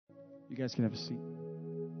You guys can have a seat.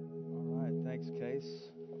 All right, thanks, Case.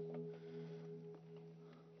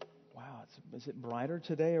 Wow, is it brighter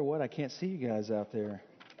today or what? I can't see you guys out there.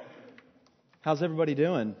 How's everybody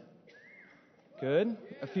doing? Good?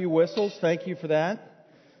 A few whistles. Thank you for that.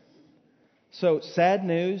 So, sad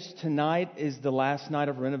news. Tonight is the last night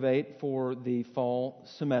of Renovate for the fall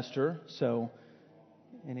semester. So,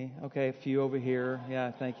 okay, a few over here.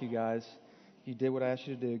 Yeah, thank you guys. You did what I asked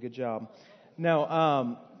you to do. Good job.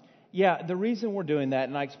 No, the reason we're doing that,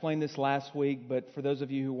 and I explained this last week, but for those of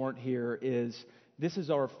you who weren't here, is this is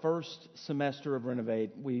our first semester of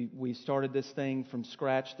Renovate. We started this thing from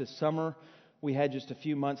scratch this summer. We had just a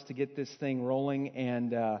few months to get this thing rolling,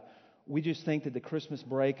 and we just think that the Christmas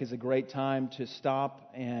break is a great time to stop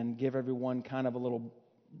and give everyone kind of a little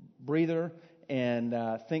breather and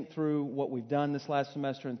think through what we've done this last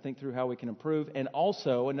semester and think through how we can improve. And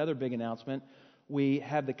also, another big announcement, we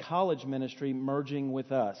have the college ministry merging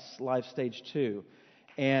with us, Life Stage 2.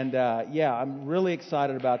 And I'm really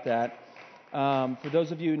excited about that. For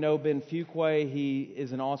those of you who know Ben Fuqua, he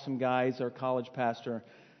is an awesome guy. He's our college pastor.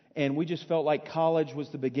 And we just felt like college was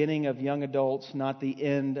the beginning of young adults, not the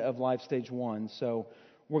end of Life Stage 1. So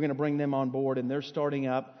we're going to bring them on board, and they're starting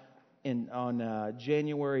up on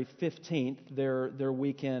January 15th, their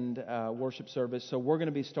weekend worship service. So we're going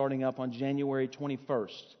to be starting up on January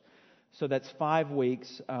 21st. So that's 5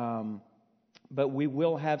 weeks. But we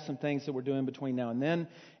will have some things that we're doing between now and then.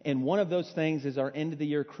 And one of those things is our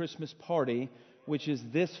end-of-the-year Christmas party, which is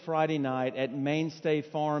this Friday night at Mainstay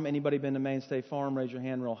Farm. Anybody been to Mainstay Farm? Raise your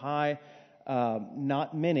hand real high.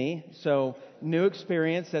 Not many. So new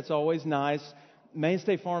experience. That's always nice.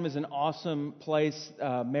 Mainstay Farm is an awesome place.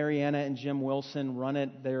 Mariana and Jim Wilson run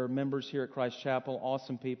it. They're members here at Christ Chapel.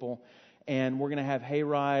 Awesome people. And we're going to have hay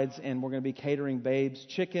rides, and we're going to be catering Babes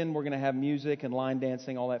Chicken. We're going to have music and line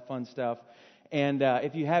dancing, all that fun stuff. And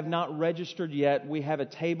if you have not registered yet, we have a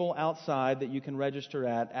table outside that you can register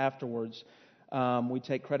at afterwards. We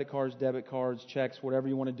take credit cards, debit cards, checks, whatever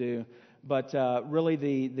you want to do. But really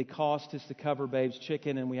the cost is to cover Babes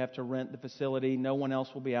Chicken, and we have to rent the facility. No one else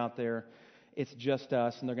will be out there. It's just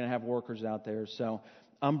us, and they're going to have workers out there. So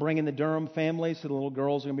I'm bringing the Durham family, so the little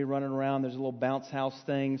girls are going to be running around. There's a little bounce house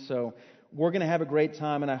thing. So we're going to have a great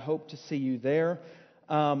time, and I hope to see you there.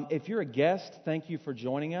 If you're a guest, thank you for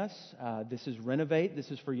joining us. This is Renovate.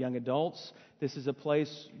 This is for young adults. This is a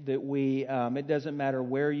place that it doesn't matter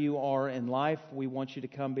where you are in life. We want you to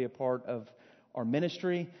come be a part of our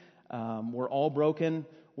ministry. We're all broken.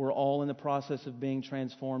 We're all in the process of being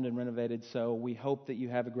transformed and renovated. So we hope that you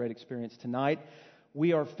have a great experience tonight.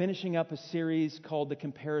 We are finishing up a series called The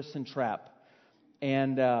Comparison Trap.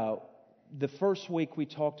 And the first week we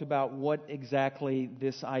talked about what exactly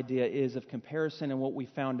this idea is of comparison, and what we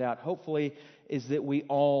found out, hopefully, is that we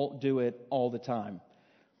all do it all the time.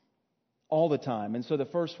 All the time. And so the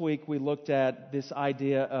first week we looked at this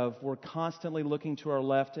idea of we're constantly looking to our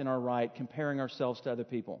left and our right, comparing ourselves to other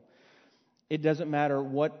people. It doesn't matter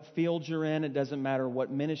what field you're in. It doesn't matter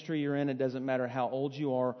what ministry you're in. It doesn't matter how old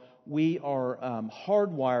you are. We are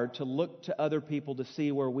hardwired to look to other people to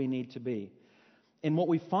see where we need to be. And what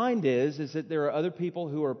we find is that there are other people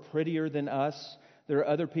who are prettier than us. There are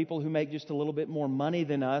other people who make just a little bit more money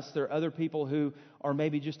than us. There are other people who are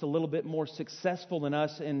maybe just a little bit more successful than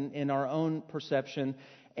us in our own perception.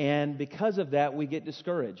 And because of that, we get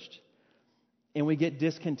discouraged. And we get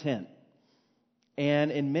discontent.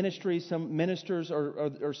 And in ministry, some ministers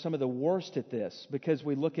are some of the worst at this, because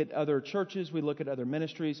we look at other churches, we look at other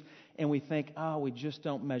ministries, and we think, we just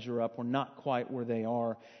don't measure up. We're not quite where they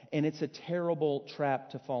are. And it's a terrible trap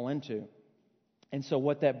to fall into. And so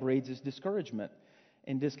what that breeds is discouragement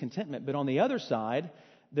and discontentment. But on the other side,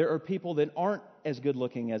 there are people that aren't as good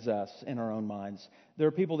looking as us in our own minds. There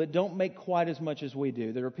are people that don't make quite as much as we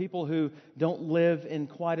do. There are people who don't live in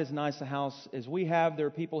quite as nice a house as we have. There are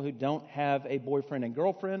people who don't have a boyfriend and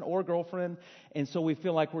girlfriend or girlfriend. And so we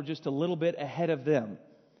feel like we're just a little bit ahead of them.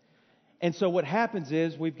 And so what happens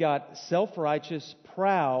is we've got self-righteous,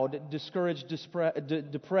 proud, discouraged,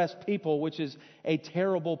 depressed people, which is a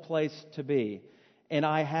terrible place to be. And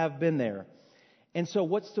I have been there. And so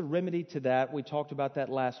what's the remedy to that? We talked about that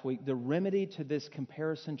last week. The remedy to this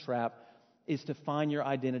comparison trap is to find your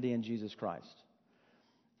identity in Jesus Christ.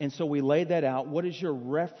 And so we laid that out. What is your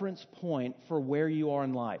reference point for where you are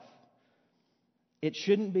in life? It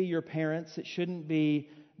shouldn't be your parents. It shouldn't be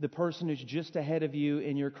the person who's just ahead of you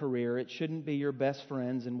in your career. It shouldn't be your best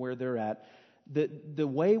friends and where they're at. The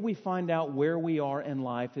way we find out where we are in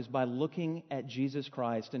life is by looking at Jesus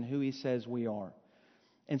Christ and who He says we are.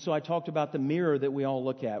 And so I talked about the mirror that we all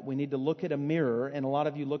look at. We need to look at a mirror, and a lot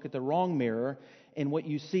of you look at the wrong mirror, and what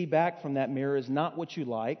you see back from that mirror is not what you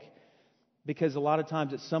like. because a lot of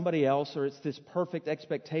times it's somebody else or it's this perfect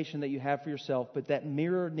expectation that you have for yourself, but that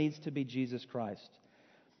mirror needs to be Jesus Christ.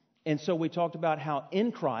 And so we talked about how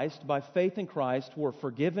in Christ, by faith in Christ, we're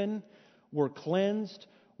forgiven, we're cleansed,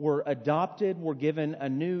 we're adopted, we're given a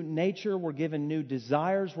new nature, we're given new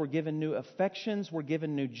desires, we're given new affections, we're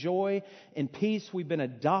given new joy and peace. We've been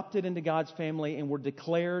adopted into God's family and we're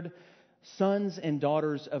declared sons and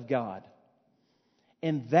daughters of God.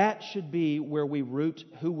 And that should be where we root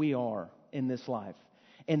who we are in this life.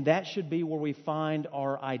 And that should be where we find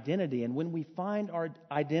our identity. And when we find our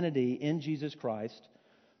identity in Jesus Christ,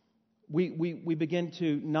 we begin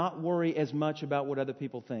to not worry as much about what other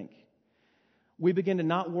people think. We begin to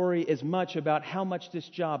not worry as much about how much this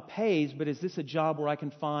job pays, but is this a job where I can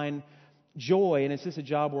find joy, and is this a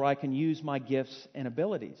job where I can use my gifts and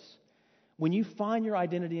abilities? When you find your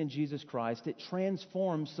identity in Jesus Christ, it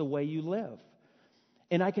transforms the way you live.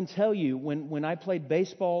 And I can tell you, when I played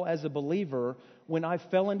baseball as a believer, when I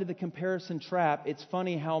fell into the comparison trap, it's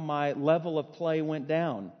funny how my level of play went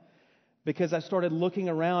down. Because I started looking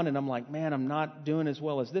around and I'm like, man, I'm not doing as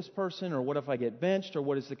well as this person, or what if I get benched, or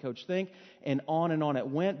what does the coach think? And on it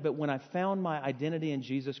went. But when I found my identity in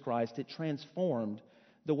Jesus Christ, it transformed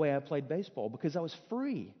the way I played baseball because I was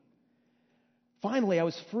free. Finally, I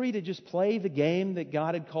was free to just play the game that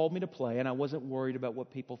God had called me to play, and I wasn't worried about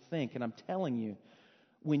what people think. And I'm telling you,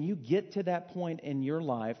 when you get to that point in your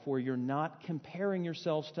life where you're not comparing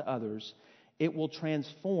yourselves to others, it will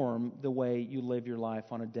transform the way you live your life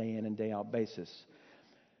on a day in and day out basis.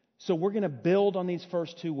 So we're going to build on these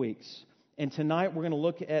first 2 weeks. And tonight we're going to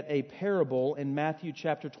look at a parable in Matthew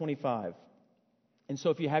chapter 25. And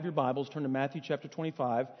so if you have your Bibles, turn to Matthew chapter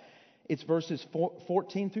 25. It's verses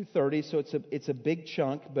 14 through 30, so it's a big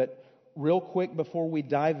chunk. But real quick before we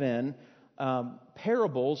dive in,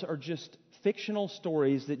 parables are just fictional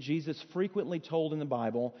stories that Jesus frequently told in the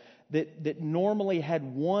Bible that normally had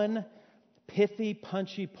one pithy,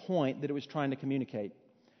 punchy point that it was trying to communicate.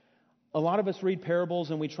 A lot of us read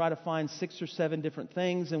parables and we try to find 6 or 7 different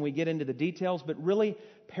things and we get into the details, but really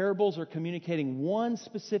parables are communicating one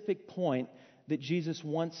specific point that Jesus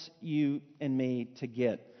wants you and me to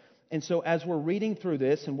get. And so as we're reading through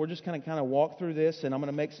this, and we're just going to kind of walk through this, and I'm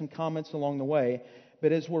going to make some comments along the way,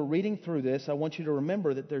 but as we're reading through this, I want you to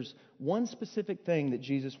remember that there's one specific thing that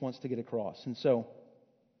Jesus wants to get across. And so,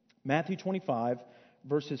 Matthew 25,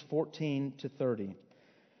 verses 14 to 30.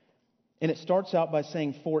 And it starts out by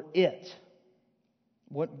saying, for it.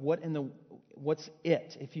 What's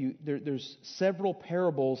it? There's several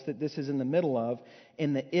parables that this is in the middle of,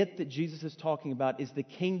 and the it that Jesus is talking about is the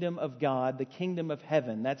kingdom of God, the kingdom of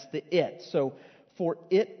heaven. That's the it. So, for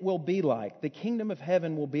it will be like, the kingdom of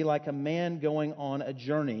heaven will be like a man going on a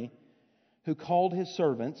journey who called his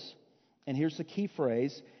servants, and here's the key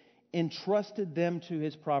phrase, entrusted them to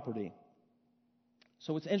his property.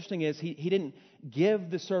 So what's interesting is he didn't give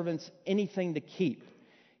the servants anything to keep.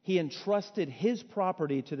 He entrusted his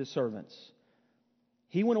property to the servants.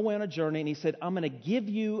 He went away on a journey and he said, I'm going to give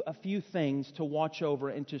you a few things to watch over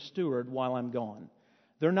and to steward while I'm gone.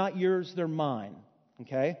 They're not yours, they're mine.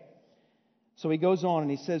 Okay? So he goes on and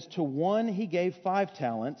he says, to one he gave 5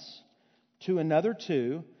 talents, to another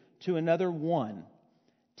 2, to another 1,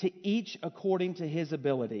 to each according to his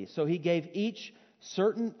ability. So he gave each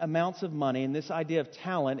certain amounts of money, and this idea of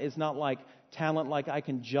talent is not like talent like I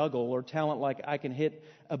can juggle or talent like I can hit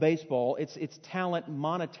a baseball. It's talent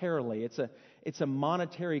monetarily. It's a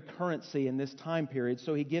monetary currency in this time period.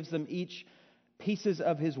 So he gives them each pieces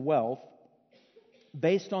of his wealth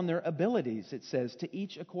based on their abilities, it says, to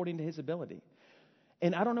each according to his ability.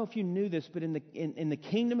 And I don't know if you knew this, but in the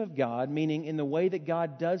kingdom of God, meaning in the way that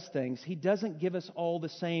God does things, He doesn't give us all the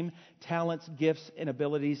same talents, gifts, and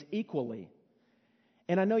abilities equally.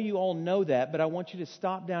 And I know you all know that, but I want you to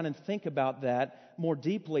stop down and think about that more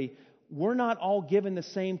deeply. We're not all given the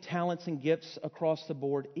same talents and gifts across the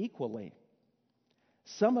board equally.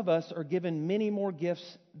 Some of us are given many more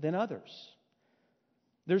gifts than others.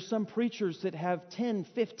 There's some preachers that have 10,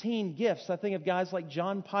 15 gifts. I think of guys like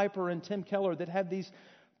John Piper and Tim Keller that have these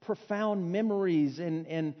profound memories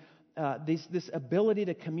and this ability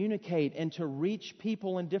to communicate and to reach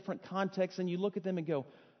people in different contexts. And you look at them and go,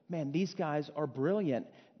 man, these guys are brilliant.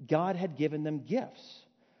 God had given them gifts.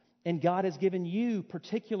 And God has given you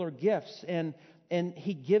particular gifts. And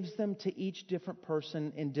He gives them to each different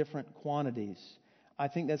person in different quantities. I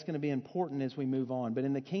think that's going to be important as we move on. But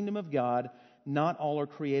in the kingdom of God, not all are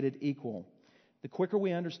created equal. The quicker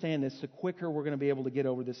we understand this, the quicker we're going to be able to get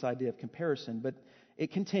over this idea of comparison. But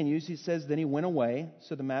it continues. He says, then he went away.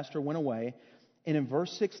 So the master went away. And in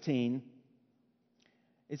verse 16,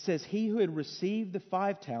 it says, he who had received the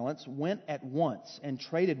 5 talents went at once and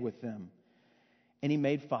traded with them and he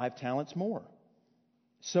made 5 talents more.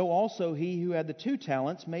 So also he who had the 2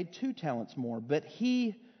 talents made 2 talents more. But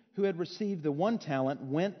he who had received the 1 talent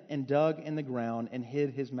went and dug in the ground and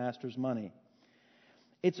hid his master's money."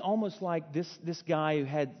 It's almost like this guy who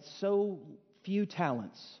had so few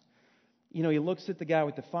talents. You know, he looks at the guy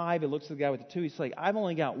with the 5, he looks at the guy with the 2. He's like, "I've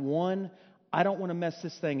only got 1. I don't want to mess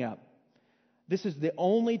this thing up. This is the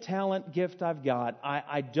only talent gift I've got.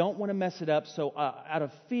 I don't want to mess it up, so out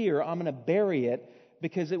of fear, I'm going to bury it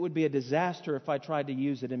because it would be a disaster if I tried to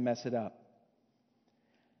use it and mess it up."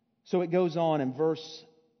 So it goes on in verse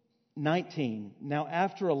 19. "Now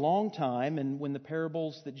after a long time," and when the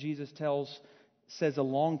parables that Jesus tells says a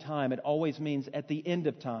long time, it always means at the end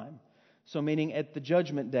of time. So meaning at the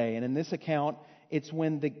judgment day. And in this account, it's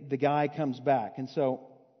when the guy comes back. And so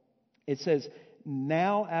it says,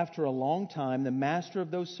 "Now after a long time, the master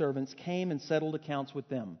of those servants came and settled accounts with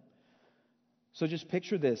them." So just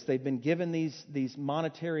picture this. They've been given these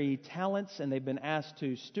monetary talents, and they've been asked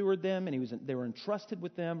to steward them, and they were entrusted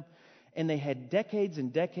with them. And they had decades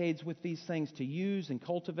and decades with these things to use and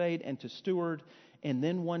cultivate and to steward. And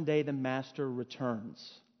then one day the master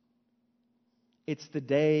returns. It's the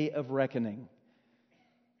day of reckoning.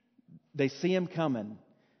 They see him coming.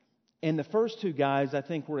 And the first 2 guys, I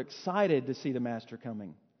think, were excited to see the master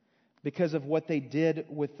coming because of what they did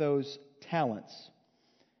with those talents.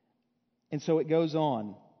 And so it goes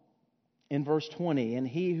on in verse 20. "And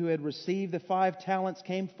he who had received the 5 talents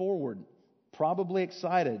came forward, probably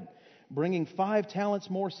excited, bringing 5 talents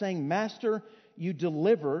more, saying, 'Master, you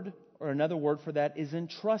delivered,'" or another word for that is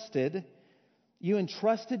entrusted, "you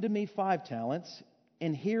entrusted to me 5 talents,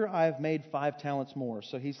 and here I have made 5 talents more."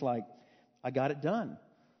 So he's like, "I got it done.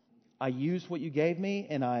 I used what you gave me,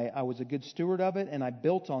 and I was a good steward of it, and I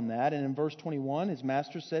built on that." And in verse 21, his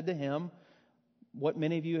master said to him, what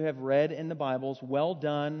many of you have read in the Bibles, "Well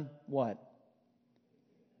done," what?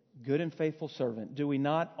 "Good and faithful servant." Do we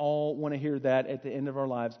not all want to hear that at the end of our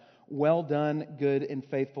lives? "Well done, good and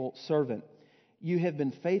faithful servant. You have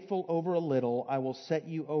been faithful over a little. I will set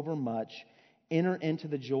you over much. Enter into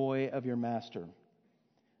the joy of your master."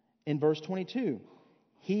 In verse 22,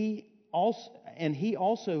 he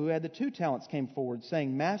also who had the 2 talents came forward,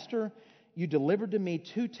 saying, "Master, you delivered to me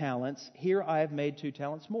 2 talents. Here I have made 2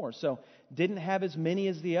 talents more." So didn't have as many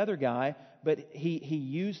as the other guy, but he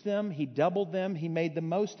used them, he doubled them, he made the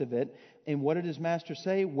most of it. And what did his master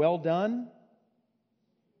say? "Well done,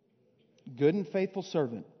 good and faithful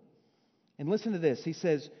servant." And listen to this. He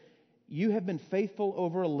says, "You have been faithful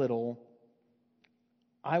over a little.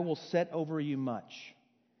 I will set over you much.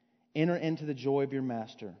 Enter into the joy of your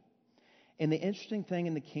master." And the interesting thing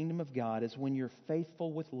in the kingdom of God is when you're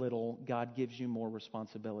faithful with little, God gives you more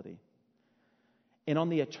responsibility. And on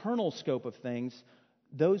the eternal scope of things,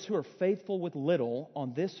 those who are faithful with little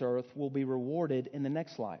on this earth will be rewarded in the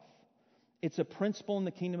next life. It's a principle in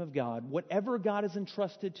the kingdom of God. Whatever God has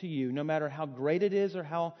entrusted to you, no matter how great it is or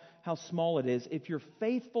how small it is, if you're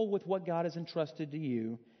faithful with what God has entrusted to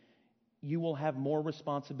you, you will have more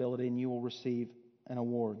responsibility and you will receive an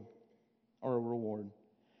award or a reward.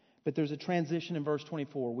 But there's a transition in verse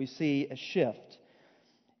 24. We see a shift.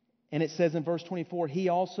 And it says in verse 24, "He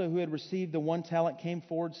also who had received the 1 talent came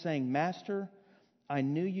forward, saying, 'Master, I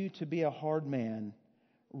knew you to be a hard man,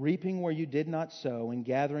 reaping where you did not sow and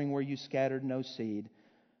gathering where you scattered no seed.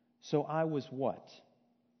 So I was" what?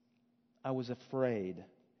 "I was afraid.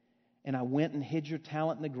 And I went and hid your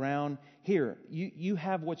talent in the ground. Here, you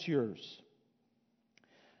have what's yours."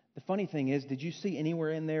 The funny thing is, did you see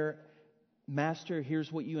anywhere in there, "Master,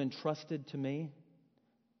 here's what you entrusted to me"?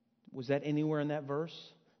 Was that anywhere in that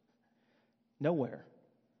verse? Nowhere.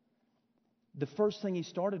 The first thing he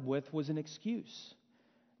started with was an excuse.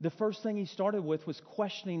 The first thing he started with was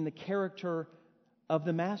questioning the character of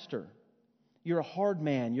the master. "You're a hard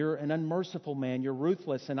man. You're an unmerciful man. You're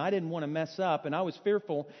ruthless. And I didn't want to mess up. And I was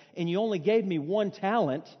fearful. And you only gave me 1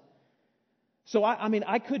 talent. So,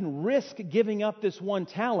 I couldn't risk giving up this 1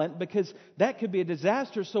 talent because that could be a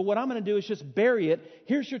disaster. So what I'm going to do is just bury it.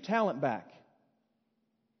 Here's your talent back."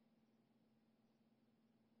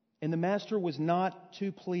 And the master was not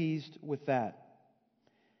too pleased with that.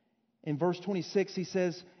 In verse 26,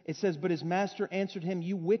 it says, "But his master answered him,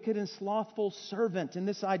 'You wicked and slothful servant.'" And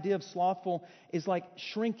this idea of slothful is like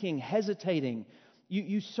shrinking, hesitating.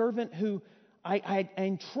 You servant who I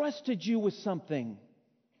entrusted you with something,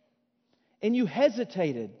 and you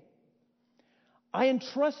hesitated. I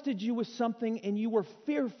entrusted you with something, and you were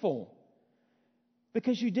fearful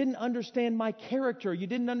because you didn't understand my character. You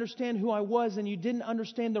didn't understand who I was, and you didn't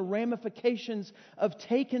understand the ramifications of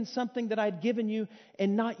taking something that I'd given you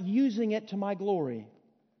and not using it to my glory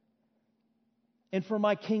and for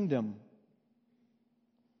my kingdom.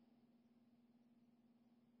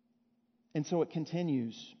 And so it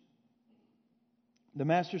continues. The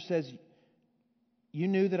master says, you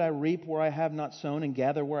knew that I reap where I have not sown and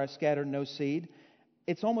gather where I scattered no seed.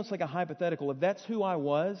 It's almost like a hypothetical. If that's who I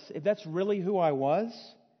was, if that's really who I was,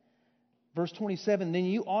 verse 27, then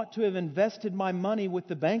you ought to have invested my money with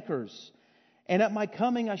the bankers. And at my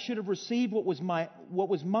coming I should have received what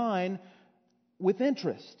was mine with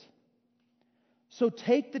interest. So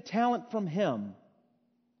take the talent from him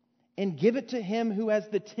and give it to him who has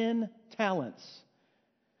the 10 talents.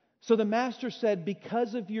 So the master said,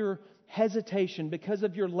 because of your hesitation, because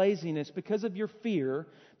of your laziness, because of your fear,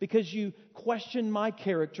 because you question my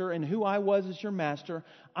character and who I was as your master,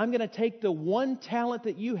 I'm going to take the 1 talent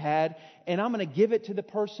that you had and I'm going to give it to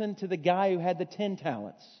the guy who had the 10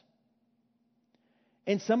 talents.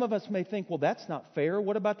 And some of us may think, well, that's not fair.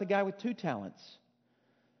 What about the guy with 2 talents?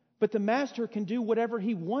 But the master can do whatever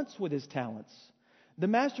he wants with his talents. The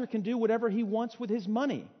master can do whatever he wants with his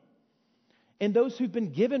money. And those who've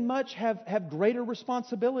been given much have greater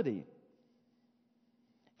responsibility.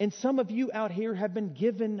 And some of you out here have been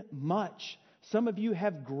given much. Some of you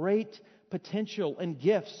have great potential and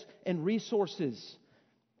gifts and resources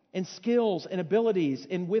and skills and abilities.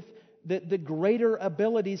 And with the greater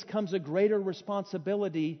abilities comes a greater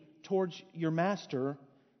responsibility towards your master,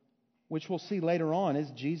 which we'll see later on is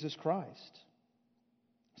Jesus Christ.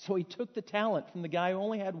 So he took the talent from the guy who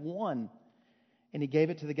only had 1 and he gave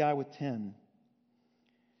it to the guy with 10.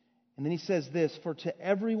 And then he says this, for to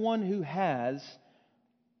everyone who has,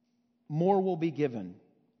 more will be given,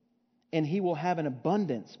 and he will have an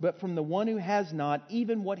abundance. But from the one who has not,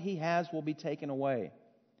 even what he has will be taken away.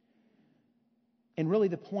 And really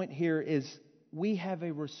the point here is we have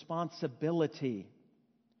a responsibility.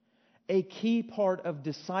 A key part of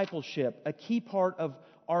discipleship, a key part of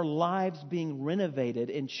our lives being renovated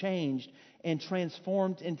and changed and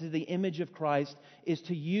transformed into the image of Christ is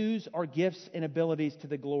to use our gifts and abilities to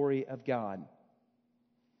the glory of God.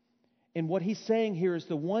 And what he's saying here is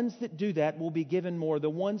the ones that do that will be given more. The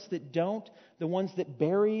ones that don't, the ones that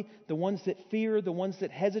bury, the ones that fear, the ones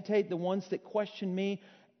that hesitate, the ones that question me,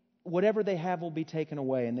 whatever they have will be taken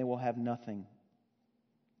away and they will have nothing.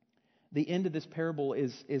 The end of this parable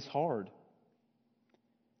is hard.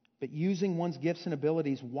 But using one's gifts and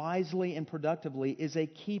abilities wisely and productively is a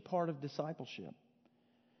key part of discipleship.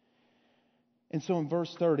 And so in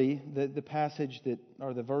verse 30, the passage that,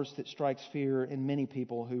 or the verse that strikes fear in many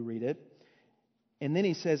people who read it, and then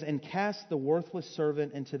he says, and cast the worthless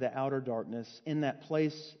servant into the outer darkness. In that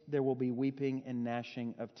place there will be weeping and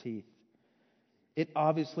gnashing of teeth. It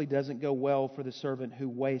obviously doesn't go well for the servant who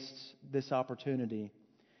wastes this opportunity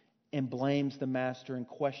and blames the master and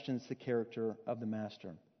questions the character of the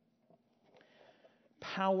master.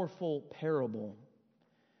 Powerful parable.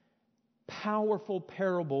 Powerful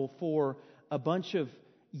parable for a bunch of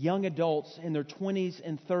young adults in their 20s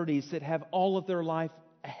and 30s that have all of their life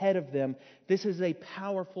ahead of them. This is a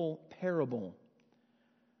powerful parable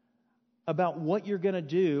about what you're going to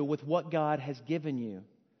do with what God has given you.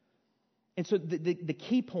 And so the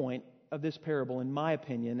key point of this parable, in my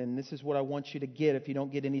opinion, and this is what I want you to get if you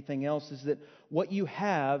don't get anything else, is that what you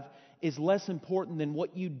have is less important than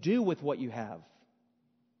what you do with what you have.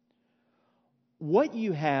 What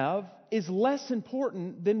you have is less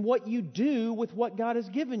important than what you do with what God has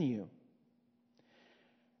given you.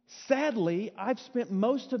 Sadly, I've spent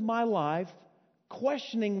most of my life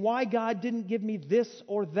questioning why God didn't give me this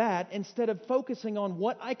or that instead of focusing on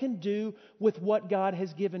what I can do with what God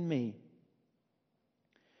has given me.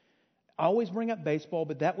 I always bring up baseball,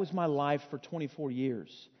 but that was my life for 24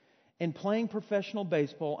 years. And playing professional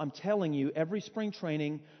baseball, I'm telling you, every spring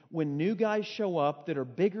training, when new guys show up that are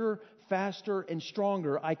bigger, faster, and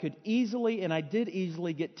stronger, I could easily, and I did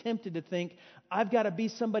easily, get tempted to think, I've got to be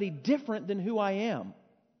somebody different than who I am.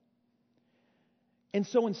 And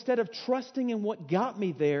so instead of trusting in what got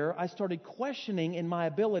me there, I started questioning in my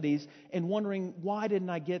abilities and wondering, why didn't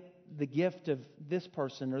I get the gift of this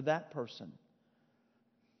person or that person?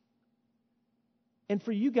 And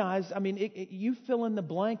for you guys, I mean, you fill in the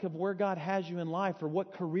blank of where God has you in life or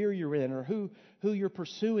what career you're in or who you're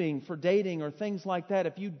pursuing for dating or things like that.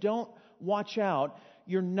 If you don't watch out,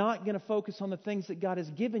 you're not going to focus on the things that God has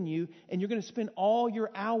given you, and you're going to spend all your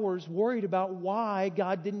hours worried about why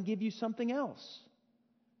God didn't give you something else.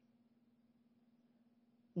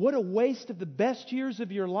 What a waste of the best years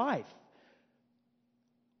of your life.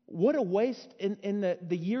 What a waste in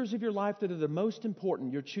the years of your life that are the most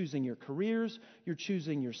important. You're choosing your careers, you're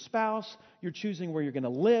choosing your spouse, you're choosing where you're going to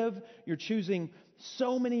live, you're choosing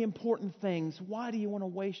so many important things. Why do you want to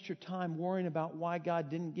waste your time worrying about why God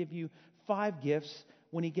didn't give you 5 gifts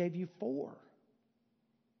when He gave you 4?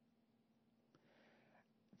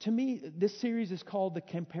 To me, this series is called The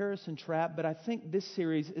Comparison Trap, but I think this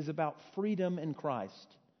series is about freedom in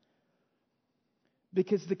Christ.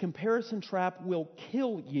 Because the comparison trap will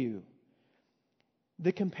kill you.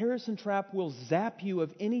 The comparison trap will zap you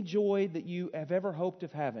of any joy that you have ever hoped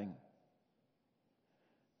of having.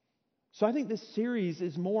 So I think this series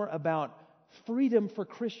is more about freedom for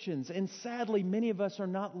Christians. And sadly, many of us are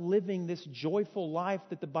not living this joyful life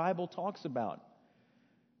that the Bible talks about.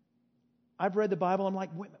 I've read the Bible, I'm like,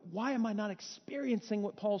 why am I not experiencing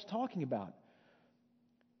what Paul's talking about?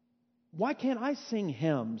 Why can't I sing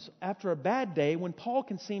hymns after a bad day when Paul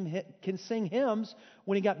can sing hymns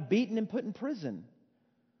when he got beaten and put in prison?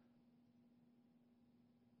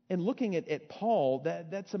 And looking at Paul,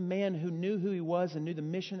 that's a man who knew who he was and knew the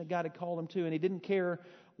mission that God had called him to, and he didn't care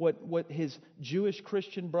what his Jewish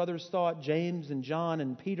Christian brothers thought, James and John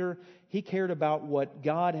and Peter. He cared about what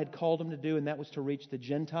God had called him to do, and that was to reach the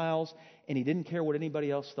Gentiles, and he didn't care what anybody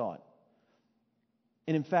else thought.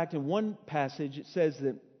 And in fact, in one passage, it says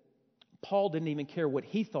that Paul didn't even care what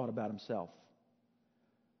he thought about himself.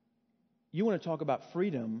 You want to talk about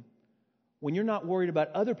freedom when you're not worried about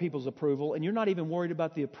other people's approval, and you're not even worried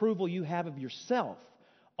about the approval you have of yourself.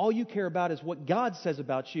 All you care about is what God says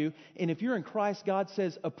about you. And if you're in Christ, God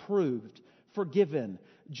says approved, forgiven,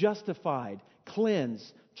 justified,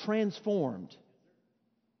 cleansed, transformed.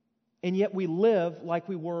 And yet we live like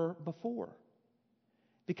we were before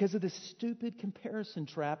because of this stupid comparison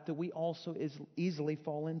trap that we also easily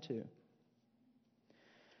fall into.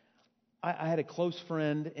 I had a close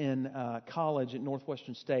friend in college at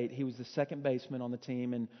Northwestern State. He was the second baseman on the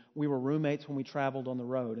team, and we were roommates when we traveled on the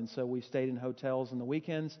road. And so we stayed in hotels on the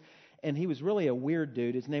weekends. And he was really a weird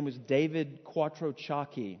dude. His name was David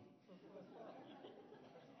Quattrochaki.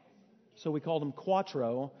 So we called him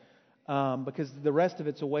Quattro because the rest of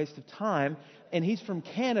it's a waste of time. And he's from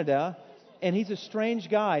Canada, and he's a strange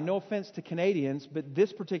guy. No offense to Canadians, but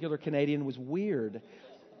this particular Canadian was weird.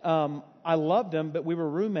 I loved him, but we were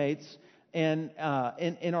roommates. And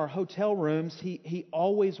in our hotel rooms, he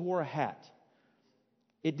always wore a hat.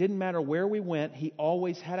 It didn't matter where we went, he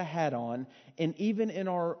always had a hat on. And even in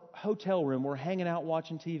our hotel room, we're hanging out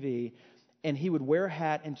watching TV, and he would wear a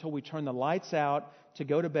hat until we turned the lights out to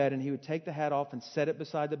go to bed, and he would take the hat off and set it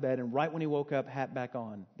beside the bed, and right when he woke up, hat back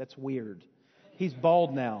on. That's weird. He's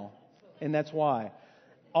bald now, and that's why.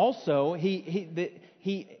 Also, he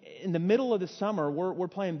in the middle of the summer, we're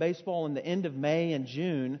playing baseball in the end of May and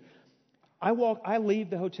June. I leave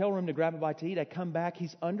the hotel room to grab a bite to eat. I come back.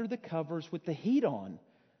 He's under the covers with the heat on.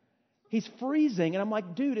 He's freezing. And I'm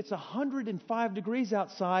like, dude, it's 105 degrees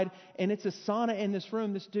outside, and it's a sauna in this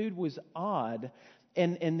room. This dude was odd.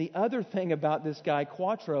 And the other thing about this guy,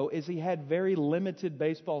 Quattro, is he had very limited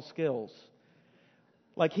baseball skills.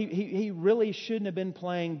 Like, he really shouldn't have been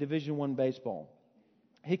playing Division I baseball.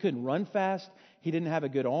 He couldn't run fast. He didn't have a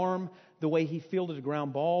good arm. The way he fielded a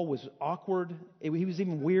ground ball was awkward. He was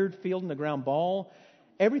even weird fielding a ground ball.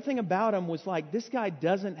 Everything about him was like, this guy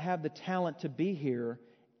doesn't have the talent to be here,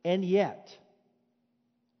 and yet.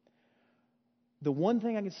 The one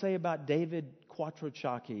thing I can say about David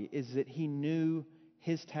Quattrochaki is that he knew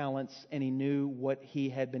his talents and he knew what he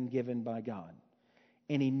had been given by God.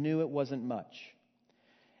 And he knew it wasn't much.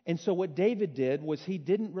 And so what David did was he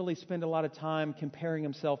didn't really spend a lot of time comparing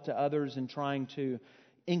himself to others and trying to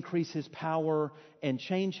increase his power and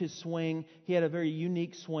change his swing. He had a very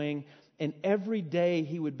unique swing, and every day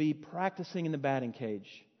he would be practicing in the batting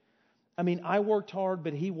cage. I mean, I worked hard,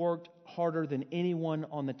 but he worked harder than anyone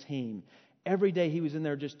on the team. Every day he was in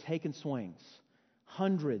there just taking swings,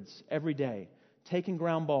 hundreds every day, taking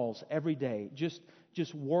ground balls every day, just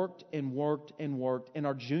worked and worked and worked. In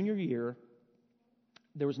our junior year,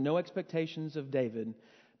 there was no expectations of David,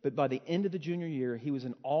 but by the end of the junior year, he was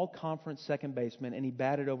an all-conference second baseman, and he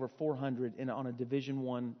batted over 400 on a Division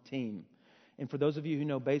I team. And for those of you who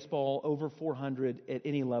know baseball, over 400 at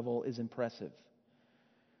any level is impressive.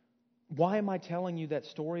 Why am I telling you that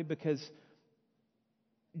story? Because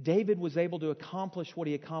David was able to accomplish what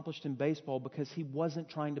he accomplished in baseball because he wasn't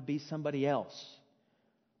trying to be somebody else.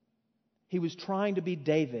 He was trying to be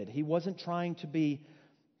David. He wasn't trying to be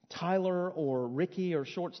Tyler or Ricky or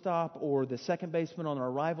shortstop or the second baseman on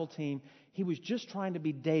our rival team. He was just trying to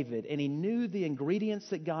be David, and he knew the ingredients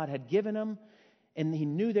that God had given him, and he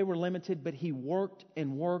knew they were limited, but he worked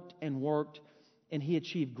and worked and worked, and he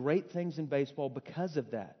achieved great things in baseball because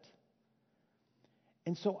of that.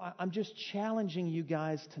 And so I'm just challenging you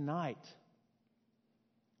guys tonight.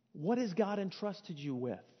 What has God entrusted you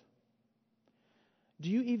with? Do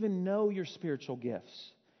you even know your spiritual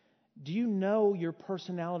gifts? Do you know your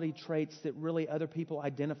personality traits that really other people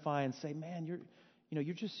identify and say, man,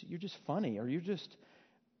 you're just funny, or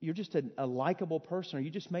you're just a likable person, or you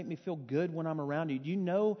just make me feel good when I'm around you. Do you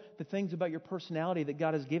know the things about your personality that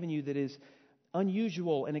God has given you that is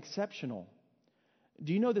unusual and exceptional?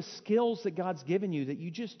 Do you know the skills that God's given you that you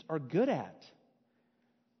just are good at?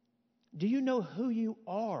 Do you know who you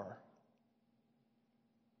are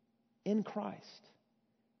in Christ?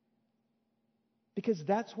 Because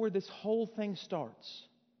that's where this whole thing starts.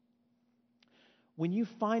 When you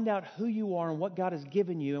find out who you are and what God has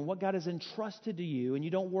given you and what God has entrusted to you, and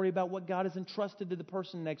you don't worry about what God has entrusted to the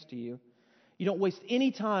person next to you, you don't waste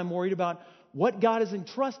any time worried about what God has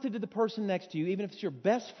entrusted to the person next to you, even if it's your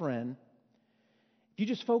best friend. If you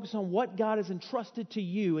just focus on what God has entrusted to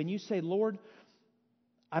you and you say, Lord,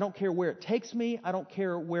 I don't care where it takes me. I don't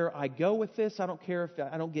care where I go with this. I don't care if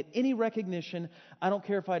I don't get any recognition. I don't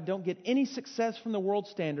care if I don't get any success from the world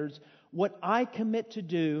standards. What I commit to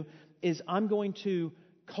do is I'm going to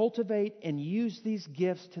cultivate and use these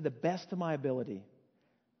gifts to the best of my ability.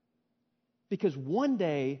 Because one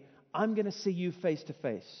day I'm going to see you face to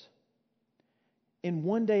face. And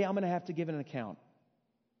one day I'm going to have to give an account.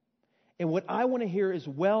 And what I want to hear is,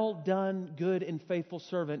 well done, good and faithful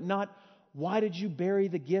servant. Not, why did you bury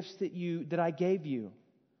the gifts that I gave you?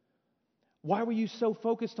 Why were you so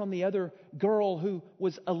focused on the other girl who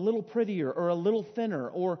was a little prettier or a little thinner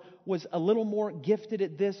or was a little more gifted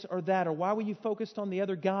at this or that? Or why were you focused on the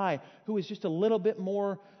other guy who was just a little bit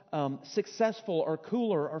more successful or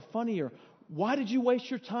cooler or funnier? Why did you waste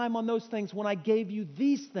your time on those things when I gave you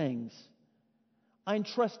these things? I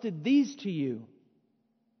entrusted these to you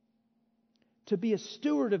to be a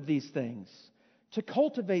steward of these things, to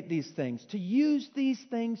cultivate these things, to use these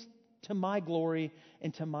things to my glory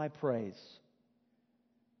and to my praise.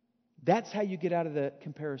 That's how you get out of the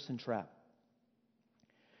comparison trap.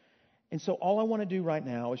 And so all I want to do right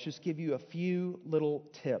now is just give you a few little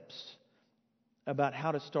tips about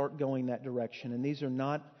how to start going that direction. And these are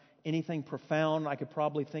not anything profound. I could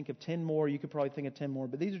probably think of 10 more. You could probably think of 10 more.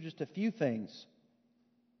 But these are just a few things.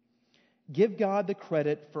 Give God the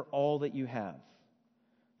credit for all that you have.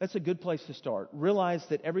 That's a good place to start. Realize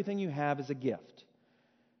that everything you have is a gift.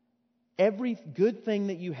 Every good thing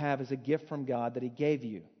that you have is a gift from God that He gave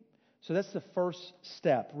you. So that's the first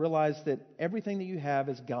step. Realize that everything that you have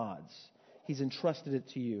is God's. He's entrusted it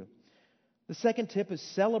to you. The second tip is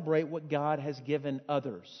celebrate what God has given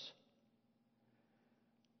others.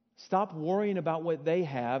 Stop worrying about what they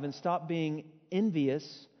have and stop being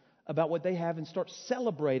envious about what they have and start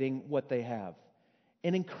celebrating what they have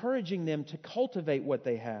and encouraging them to cultivate what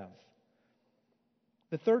they have.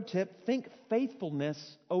 The third tip, think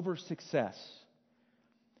faithfulness over success.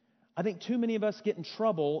 I think too many of us get in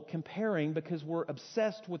trouble comparing because we're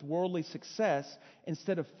obsessed with worldly success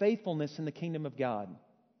instead of faithfulness in the kingdom of God.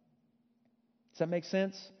 Does that make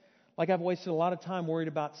sense? Like I've wasted a lot of time worried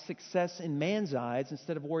about success in man's eyes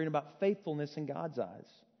instead of worrying about faithfulness in God's eyes.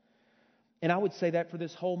 And I would say that for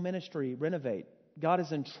this whole ministry, Renovate. God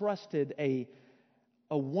has entrusted a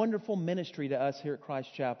wonderful ministry to us here at Christ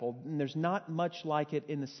Chapel. And there's not much like it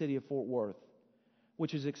in the city of Fort Worth,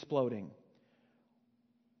 which is exploding.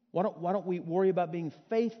 Why don't we worry about being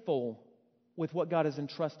faithful with what God has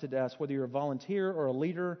entrusted to us, whether you're a volunteer or a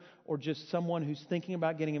leader or just someone who's thinking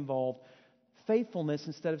about getting involved. Faithfulness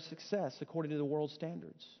instead of success, according to the world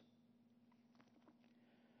standards.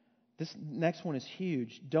 This next one is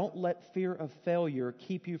huge. Don't let fear of failure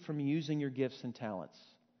keep you from using your gifts and talents.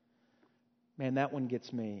 Man, that one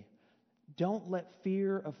gets me. Don't let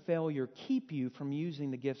fear of failure keep you from using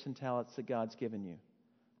the gifts and talents that God's given you.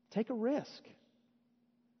 Take a risk.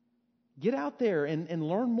 Get out there and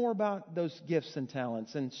learn more about those gifts and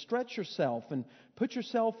talents and stretch yourself and put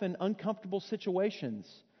yourself in uncomfortable situations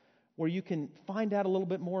where you can find out a little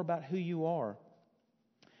bit more about who you are.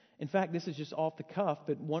 In fact, this is just off the cuff,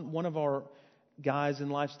 but one of our guys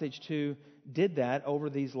in Life Stage 2 did that over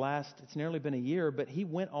these it's nearly been a year, but he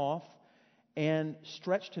went off and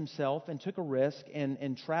stretched himself and took a risk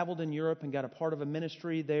and traveled in Europe and got a part of a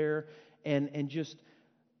ministry there and just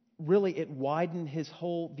really it widened his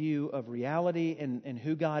whole view of reality and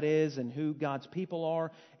who God is and who God's people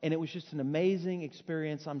are. And it was just an amazing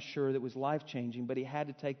experience, I'm sure, that was life-changing, but he had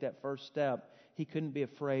to take that first step. He couldn't be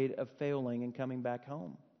afraid of failing and coming back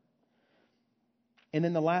home. And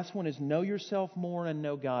then the last one is know yourself more and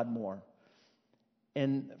know God more.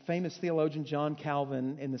 And famous theologian John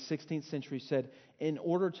Calvin in the 16th century said, in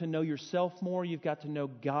order to know yourself more, you've got to know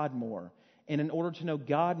God more. And in order to know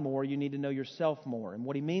God more, you need to know yourself more. And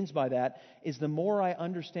what he means by that is the more I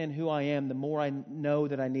understand who I am, the more I know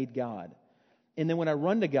that I need God. And then when I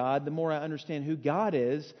run to God, the more I understand who God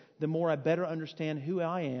is, the more I better understand who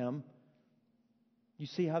I am. You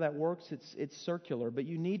see how that works? It's circular. But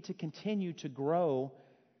you need to continue to grow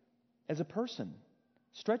as a person.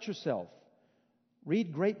 Stretch yourself.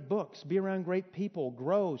 Read great books. Be around great people.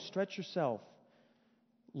 Grow. Stretch yourself.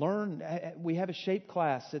 Learn. We have a shape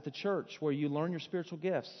class at the church where you learn your spiritual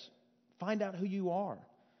gifts. Find out who you are.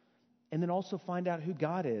 And then also find out who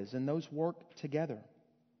God is. And those work together.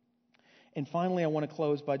 And finally, I want to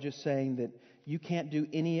close by just saying that you can't do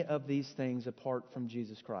any of these things apart from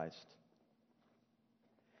Jesus Christ.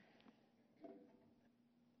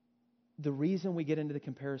 The reason we get into the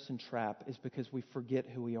comparison trap is because we forget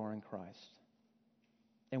who we are in Christ.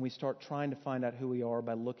 And we start trying to find out who we are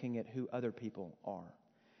by looking at who other people are.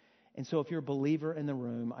 And so if you're a believer in the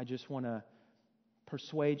room, I just want to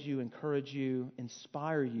persuade you, encourage you,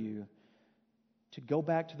 inspire you to go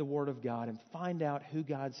back to the Word of God and find out who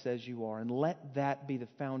God says you are. And let that be the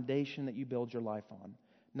foundation that you build your life on.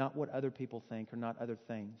 Not what other people think or not other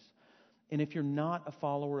things. And if you're not a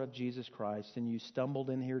follower of Jesus Christ and you stumbled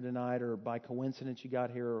in here tonight or by coincidence you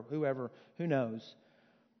got here or whoever, who knows,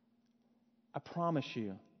 I promise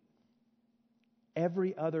you,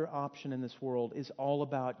 every other option in this world is all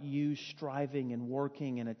about you striving and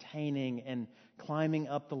working and attaining and climbing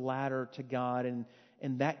up the ladder to God. And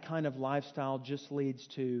that kind of lifestyle just leads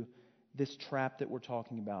to this trap that we're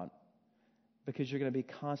talking about. Because you're going to be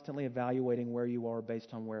constantly evaluating where you are based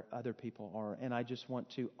on where other people are. And I just want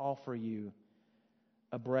to offer you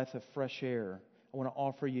a breath of fresh air. I want to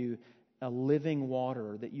offer you a living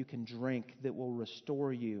water that you can drink that will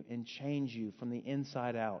restore you and change you from the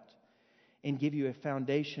inside out. And give you a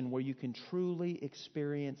foundation where you can truly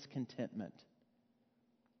experience contentment.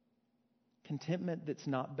 Contentment that's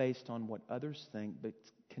not based on what others think, but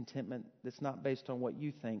contentment that's not based on what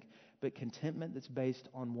you think, but contentment that's based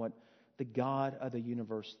on what the God of the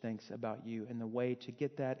universe thinks about you. And the way to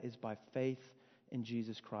get that is by faith in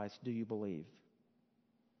Jesus Christ. Do you believe?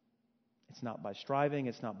 It's not by striving,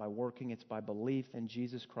 it's not by working, it's by belief in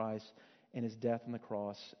Jesus Christ and His death on the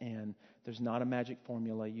cross. And there's not a magic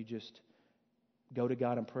formula. You just go to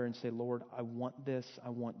God in prayer and say, Lord, I want this. I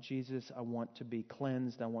want Jesus. I want to be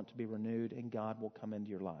cleansed. I want to be renewed. And God will come into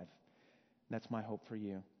your life. And that's my hope for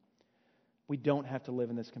you. We don't have to live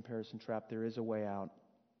in this comparison trap. There is a way out.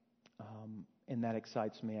 And that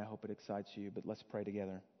excites me. I hope it excites you. But let's pray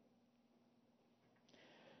together.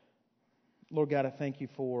 Lord God, I thank you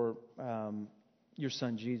for your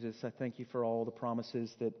Son, Jesus. I thank you for all the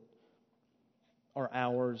promises that are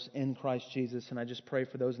ours in Christ Jesus. And I just pray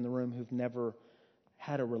for those in the room who've never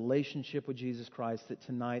had a relationship with Jesus Christ, that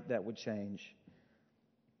tonight that would change.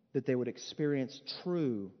 That they would experience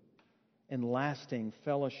true and lasting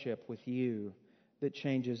fellowship with you that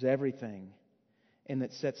changes everything and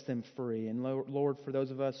that sets them free. And Lord, for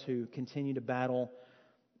those of us who continue to battle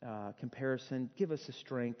comparison, give us the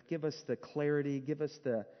strength, give us the clarity, give us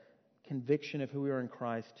the conviction of who we are in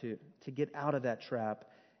Christ to get out of that trap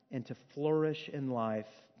and to flourish in life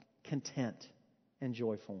content and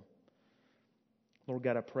joyful. Lord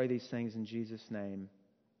God, I pray these things in Jesus' name.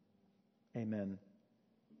 Amen.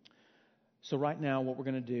 So right now, what we're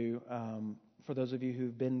going to do, for those of you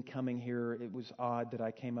who've been coming here, it was odd that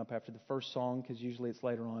I came up after the first song because usually it's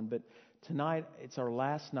later on. But tonight, it's our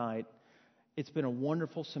last night. It's been a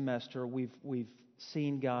wonderful semester. We've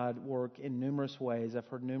seen God work in numerous ways. I've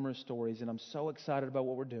heard numerous stories, and I'm so excited about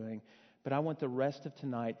what we're doing. But I want the rest of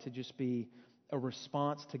tonight to just be a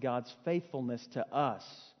response to God's faithfulness to us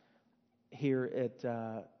here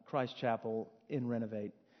at Christ Chapel in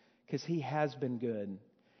Renovate. Because He has been good.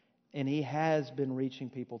 And He has been reaching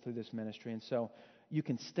people through this ministry. And so you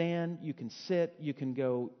can stand, you can sit, you can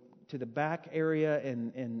go to the back area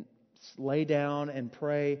and lay down and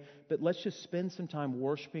pray. But let's just spend some time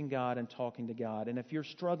worshiping God and talking to God. And if you're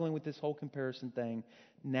struggling with this whole comparison thing,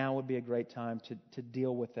 now would be a great time to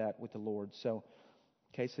deal with that with the Lord. So,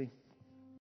 Casey.